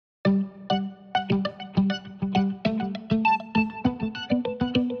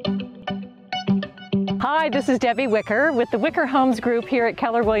Hi, this is Debbie Wicker with the Wicker Homes Group here at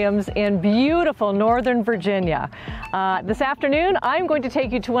Keller Williams in beautiful Northern Virginia. This afternoon, I'm going to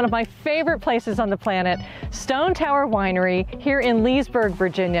take you to one of my favorite places on the planet, Tower Winery here in Leesburg,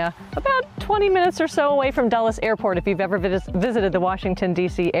 Virginia, about 20 minutes or so away from Dulles Airport if you've ever visited the Washington,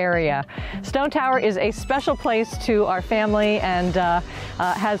 D.C. area. Tower is a special place to our family and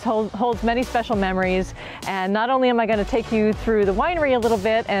holds many special memories. And not only am I going to take you through the winery a little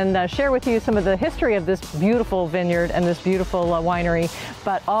bit and share with you some of the history of this beautiful vineyard and this beautiful winery,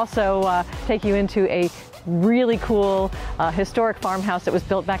 but also take you into a really cool historic farmhouse that was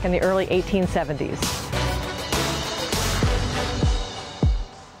built back in the early 1870s.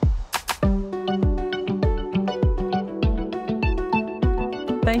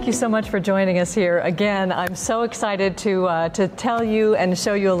 Thank you so much for joining us here. Again, I'm so excited to tell you and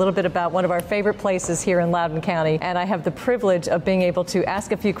show you a little bit about one of our favorite places here in Loudoun County. And I have the privilege of being able to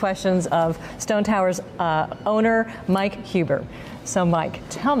ask a few questions of Tower's owner, Mike Huber. So Mike,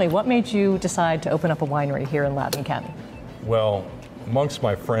 tell me, what made you decide to open up a winery here in Loudoun County? Well, amongst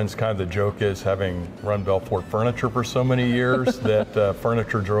my friends, kind of the joke is, having run Belfort Furniture for so many years, that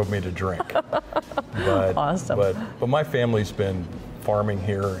furniture drove me to drink. But, awesome. But my family's been farming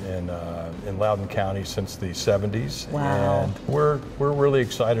here in Loudoun County since the 70s. Wow. And we're really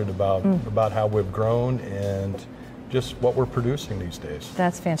excited about how we've grown and just what we're producing these days.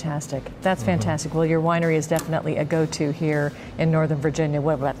 That's fantastic. That's fantastic. Well, your winery is definitely a go-to here in Northern Virginia.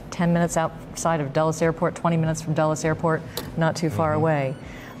 What, about 10 minutes outside of Dulles Airport, 20 minutes from Dulles Airport, not too far away.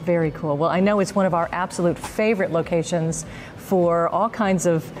 Very cool. Well, I know it's one of our absolute favorite locations for all kinds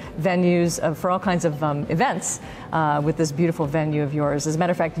of venues, for all kinds of events with this beautiful venue of yours. As a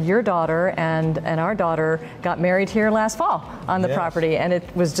matter of fact, your daughter and our daughter got married here last fall on the property, and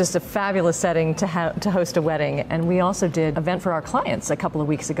it was just a fabulous setting to host a wedding. And we also did an event for our clients a couple of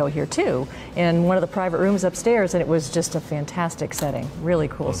weeks ago here too, in one of the private rooms upstairs, and it was just a fantastic setting. Really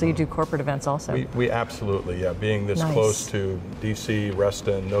cool. So you do corporate events also? We absolutely, yeah. Being this close to D.C.,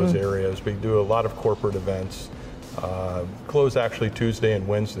 Reston, those areas, we do a lot of corporate events. Close actually Tuesday and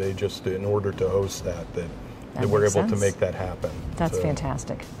Wednesday, just in order to host that we're able to make that happen. That's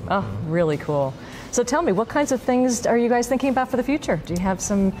fantastic. Oh, really cool. So tell me, what kinds of things are you guys thinking about for the future? Do you have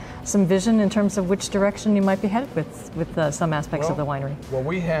some vision in terms of which direction you might be headed with some aspects of the winery? Well,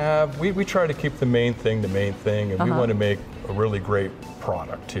 we try to keep the main thing, and we want to make a really great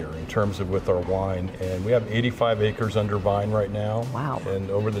product here in terms of with our wine. And we have 85 acres under vine right now. Wow. And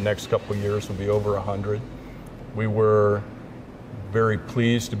over the next couple of years will be over 100. We were very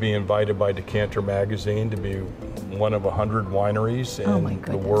pleased to be invited by Decanter Magazine to be one of 100 wineries in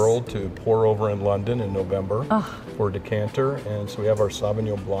the world to pour over in London in November for Decanter. And so we have our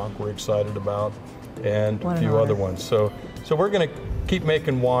Sauvignon Blanc we're excited about, and a few other ones. So we're going to keep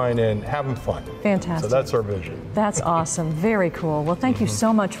making wine and having fun. Fantastic. So that's our vision. That's awesome. Very cool. Well, thank you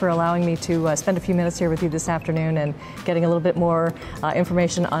so much for allowing me to spend a few minutes here with you this afternoon and getting a little bit more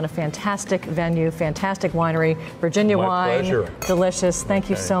information on a fantastic venue, fantastic winery, Virginia wine. Pleasure. Delicious. Thank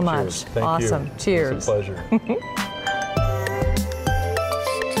you so much. Cheers. Thank awesome. you. Cheers. It's a pleasure.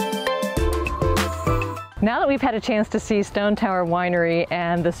 Now that we've had a chance to see Tower Winery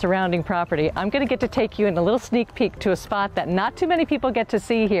and the surrounding property, I'm going to get to take you in a little sneak peek to a spot that not too many people get to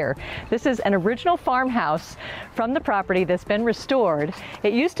see here. This is an original farmhouse from the property that's been restored.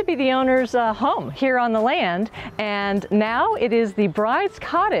 It used to be the owner's home here on the land, and now it is the bride's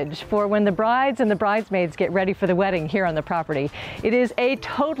cottage for when the brides and the bridesmaids get ready for the wedding here on the property. It is a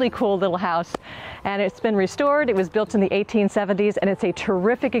totally cool little house, and it's been restored. It was built in the 1870s, and it's a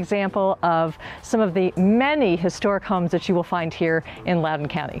terrific example of some of the many historic homes that you will find here in Loudoun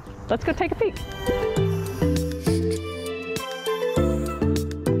County. Let's go take a peek.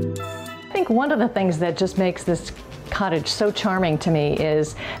 I think one of the things that just makes this cottage so charming to me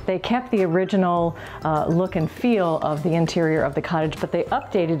is they kept the original look and feel of the interior of the cottage, but they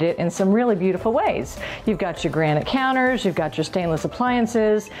updated it in some really beautiful ways. You've got your granite counters, you've got your stainless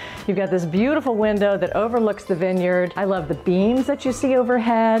appliances, you've got this beautiful window that overlooks the vineyard. I love the beams that you see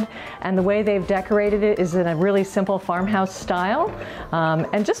overhead, and the way they've decorated it is in a really simple farmhouse style,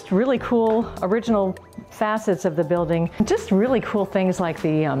 and just really cool original facets of the building. Just really cool things like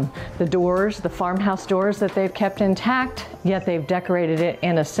the doors, the farmhouse doors that they've kept intact, yet they've decorated it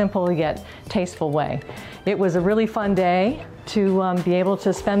in a simple yet tasteful way. It was a really fun day to be able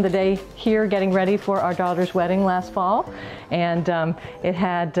to spend the day here getting ready for our daughter's wedding last fall, and it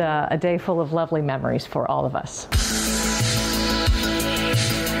had a day full of lovely memories for all of us.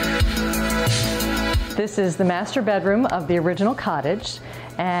 This is the master bedroom of the original cottage,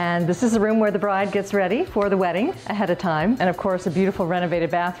 And this is the room where the bride gets ready for the wedding ahead of time. And of course, a beautiful renovated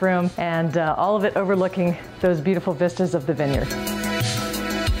bathroom, and all of it overlooking those beautiful vistas of the vineyard.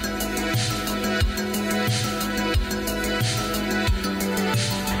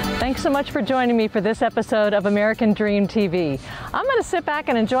 Thanks so much for joining me for this episode of American Dream TV. I'm going to sit back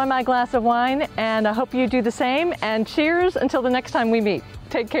and enjoy my glass of wine, and I hope you do the same. And cheers until the next time we meet.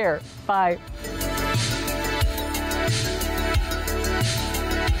 Take care. Bye.